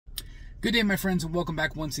Good day, my friends, and welcome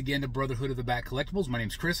back once again to Brotherhood of the Bat Collectibles. My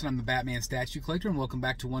name's Chris, and I'm the Batman statue collector, and welcome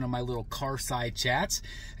back to one of my little car side chats.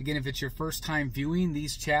 Again, if it's your first time viewing,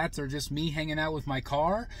 these chats are just me hanging out with my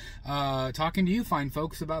car, talking to you fine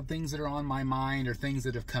folks about things that are on my mind or things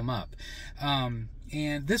that have come up.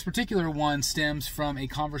 And this particular one stems from a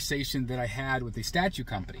conversation that I had with a statue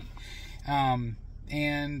company.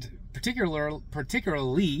 And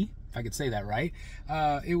particularly, if I could say that right,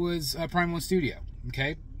 it was Prime 1 Studio,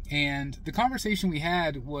 okay? And the conversation we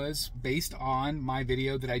had was based on my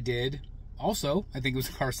video that I did, also, I think it was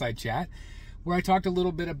a car side chat, where I talked a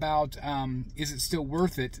little bit about, is it still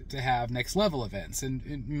worth it to have next level events? And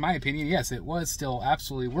in my opinion, yes, it was still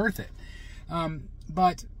absolutely worth it.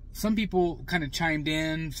 But some people kind of chimed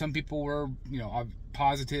in, some people were, you know,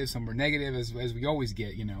 positive, some were negative, as we always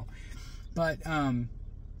get, you know. But,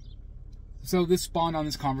 so this spawned on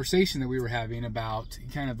this conversation that we were having about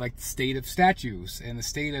kind of like the state of statues and the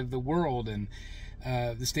state of the world and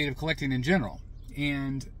the state of collecting in general.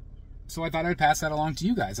 And so I thought I'd pass that along to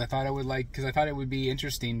you guys. I thought I would because I thought it would be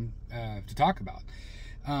interesting to talk about.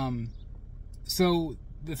 So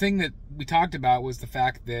the thing that we talked about was the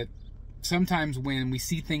fact that sometimes when we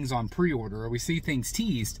see things on pre-order or we see things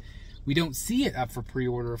teased, we don't see it up for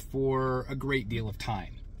pre-order for a great deal of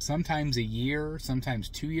time. Sometimes a year, sometimes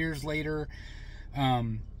 2 years later,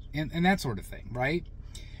 and that sort of thing, right?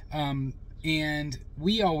 And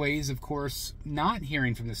we always, of course, not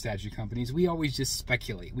hearing from the statue companies, we always just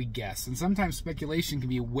speculate, we guess. And sometimes speculation can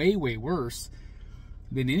be way, way worse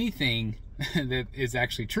than anything that is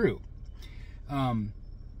actually true.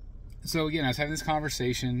 So again, I was having this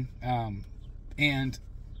conversation, and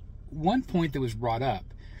one point that was brought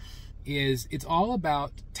up is it's all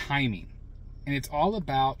about timing. And it's all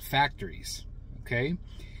about factories, okay?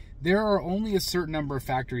 There are only a certain number of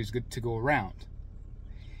factories to go around.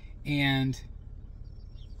 And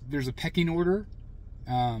there's a pecking order.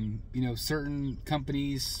 You know, certain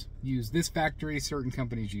companies use this factory, certain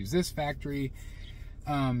companies use this factory.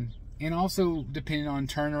 And also depending on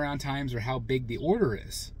turnaround times or how big the order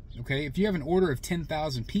is, okay? If you have an order of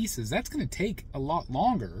 10,000 pieces, that's going to take a lot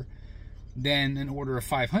longer than an order of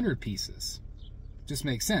 500 pieces. Just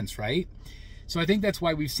makes sense, right? So I think that's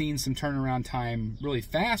why we've seen some turnaround time really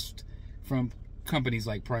fast from companies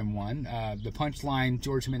like Prime 1. The Punchline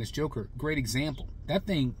George Jimenez Joker, great example. That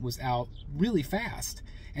thing was out really fast,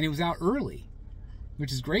 and it was out early,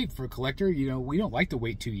 which is great for a collector. You know, we don't like to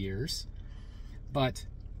wait 2 years, but,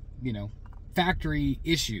 you know, factory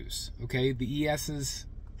issues, okay? The ES's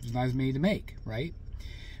is not as many to make, right?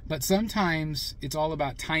 But sometimes it's all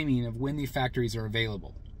about timing of when the factories are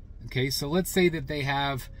available, okay? So let's say that they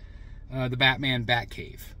have the Batman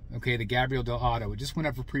Batcave, okay, the Gabriel Del Auto. It just went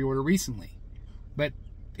up for pre-order recently, but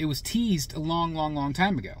it was teased a long, long, long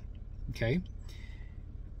time ago, okay?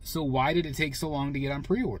 So why did it take so long to get on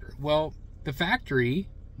pre-order? Well, the factory,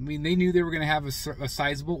 I mean, they knew they were going to have a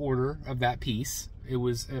sizable order of that piece. It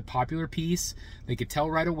was a popular piece. They could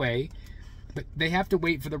tell right away, but they have to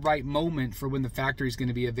wait for the right moment for when the factory is going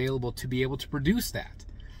to be available to be able to produce that.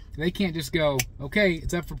 They can't just go, okay,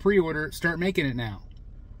 it's up for pre-order, start making it now.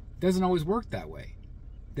 Doesn't always work that way.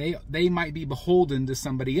 They might be beholden to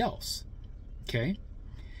somebody else, okay?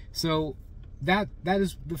 So that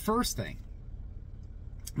is the first thing.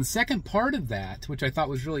 The second part of that, which I thought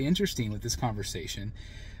was really interesting with this conversation,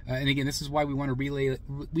 and again, this is why we want to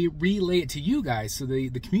relay it to you guys so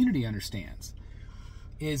the community understands,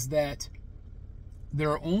 is that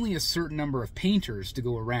there are only a certain number of painters to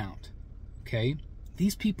go around, okay?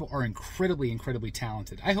 These people are incredibly, incredibly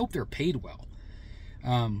talented. I hope they're paid well.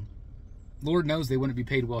 Lord knows they wouldn't be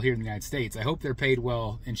paid well here in the United States. I hope they're paid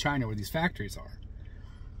well in China where these factories are.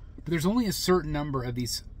 But there's only a certain number of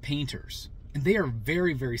these painters, and they are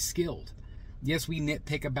very, very skilled. Yes, we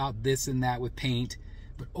nitpick about this and that with paint,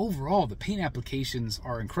 but overall, the paint applications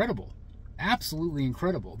are incredible. Absolutely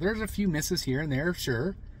incredible. There's a few misses here and there,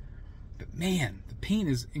 sure, but man, the paint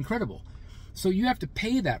is incredible. So you have to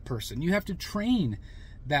pay that person. You have to train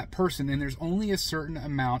that person, and there's only a certain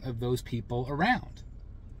amount of those people around.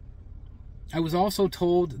 I was also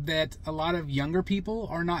told that a lot of younger people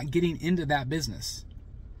are not getting into that business.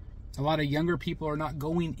 A lot of younger people are not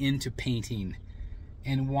going into painting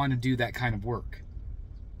and want to do that kind of work.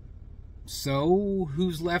 So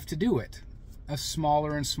who's left to do it? A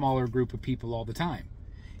smaller and smaller group of people all the time.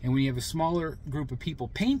 And when you have a smaller group of people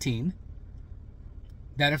painting,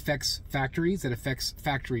 that affects factories, that affects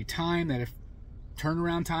factory time, that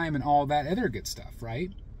turnaround time, and all that other good stuff,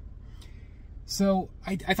 right? So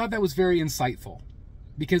I thought that was very insightful,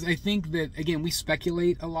 because I think that, again, we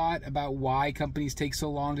speculate a lot about why companies take so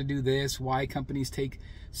long to do this, why companies take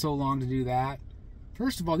so long to do that.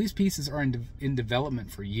 First of all, these pieces are in development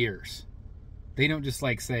for years. They don't just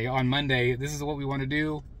like say on Monday, this is what we want to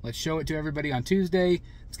do. Let's show it to everybody on Tuesday.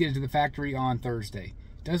 Let's get it to the factory on Thursday.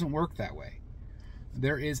 It doesn't work that way.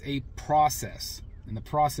 There is a process, and the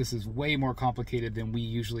process is way more complicated than we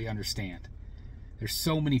usually understand. There's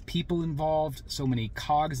so many people involved, so many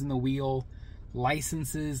cogs in the wheel,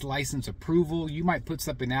 licenses, license approval. You might put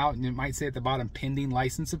something out and it might say at the bottom, pending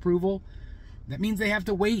license approval. That means they have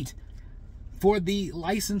to wait for the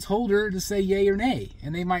license holder to say yay or nay.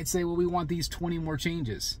 And they might say, well, we want these 20 more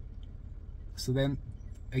changes. So then,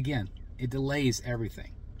 again, it delays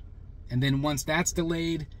everything. And then once that's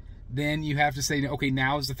delayed, then you have to say, okay,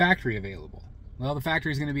 now is the factory available? Well, the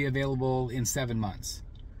factory is going to be available in 7 months.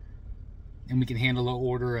 And we can handle an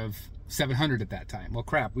order of 700 at that time. Well,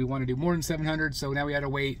 crap, we want to do more than 700, so now we had to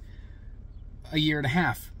wait a year and a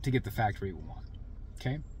half to get the factory we want.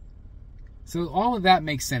 Okay? So all of that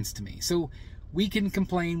makes sense to me. So we can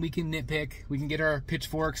complain, we can nitpick, we can get our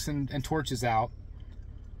pitchforks and torches out,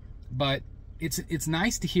 but it's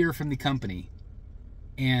nice to hear from the company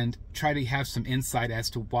and try to have some insight as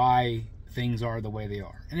to why things are the way they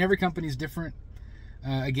are. And every company is different.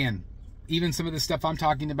 Again, even some of the stuff I'm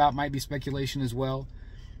talking about might be speculation as well.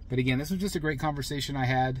 But again, this was just a great conversation I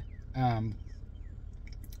had,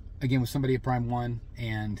 again, with somebody at Prime One,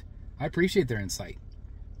 and I appreciate their insight,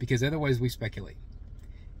 because otherwise we speculate.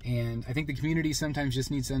 And I think the community sometimes just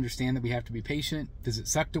needs to understand that we have to be patient. Does it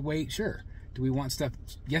suck to wait? Sure. Do we want stuff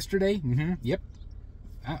yesterday? Yep.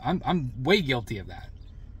 I'm way guilty of that.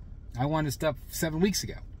 I wanted stuff 7 weeks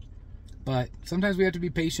ago. But sometimes we have to be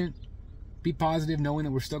patient, be positive, knowing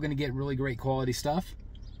that we're still going to get really great quality stuff.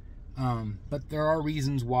 But there are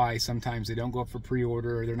reasons why sometimes they don't go up for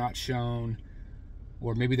pre-order, or they're not shown,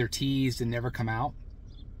 or maybe they're teased and never come out.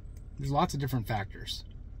 There's lots of different factors.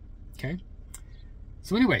 Okay?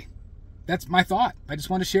 So anyway, that's my thought. I just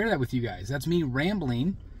want to share that with you guys. That's me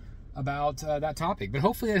rambling about that topic. But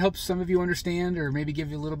hopefully it helps some of you understand, or maybe give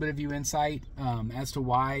you a little bit of you insight as to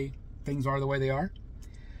why things are the way they are.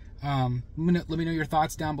 Let me know your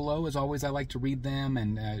thoughts down below. As always, I like to read them,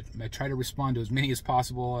 and I try to respond to as many as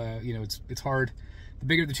possible. You know, it's hard. The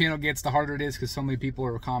bigger the channel gets, the harder it is, because so many people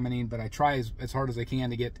are commenting, but I try as hard as I can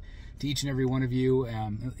to get to each and every one of you.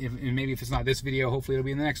 And maybe if it's not this video, hopefully it'll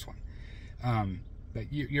be in the next one.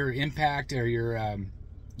 But your impact, or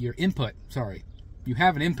your input, sorry, you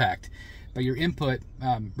have an impact, but your input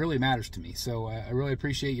really matters to me. So I really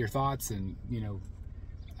appreciate your thoughts, and you know,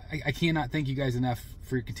 I cannot thank you guys enough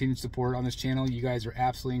for your continued support on this channel. You guys are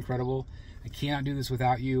absolutely incredible. I cannot do this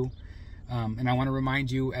without you. And I want to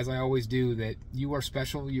remind you, as I always do, that you are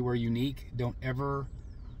special, you are unique. Don't ever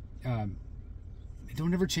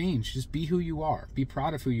change. Just be who you are. Be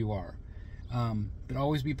proud of who you are. But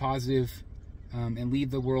always be positive, and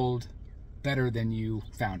leave the world better than you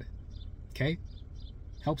found it. Okay?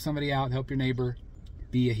 Help somebody out. Help your neighbor.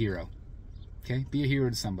 Be a hero. Okay? Be a hero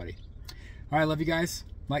to somebody. All right, love you guys.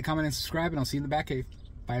 Like, comment, and subscribe, and I'll see you in the back cave.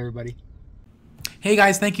 Bye, everybody. Hey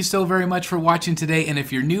guys, thank you so very much for watching today, and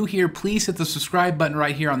if you're new here, please hit the subscribe button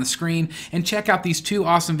right here on the screen and check out these 2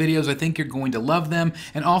 awesome videos. I think you're going to love them.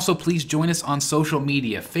 And also please join us on social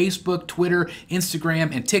media: Facebook, Twitter,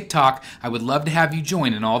 Instagram, and TikTok. I would love to have you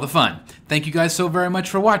join in all the fun. Thank you guys so very much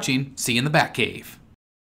for watching. See you in the back cave.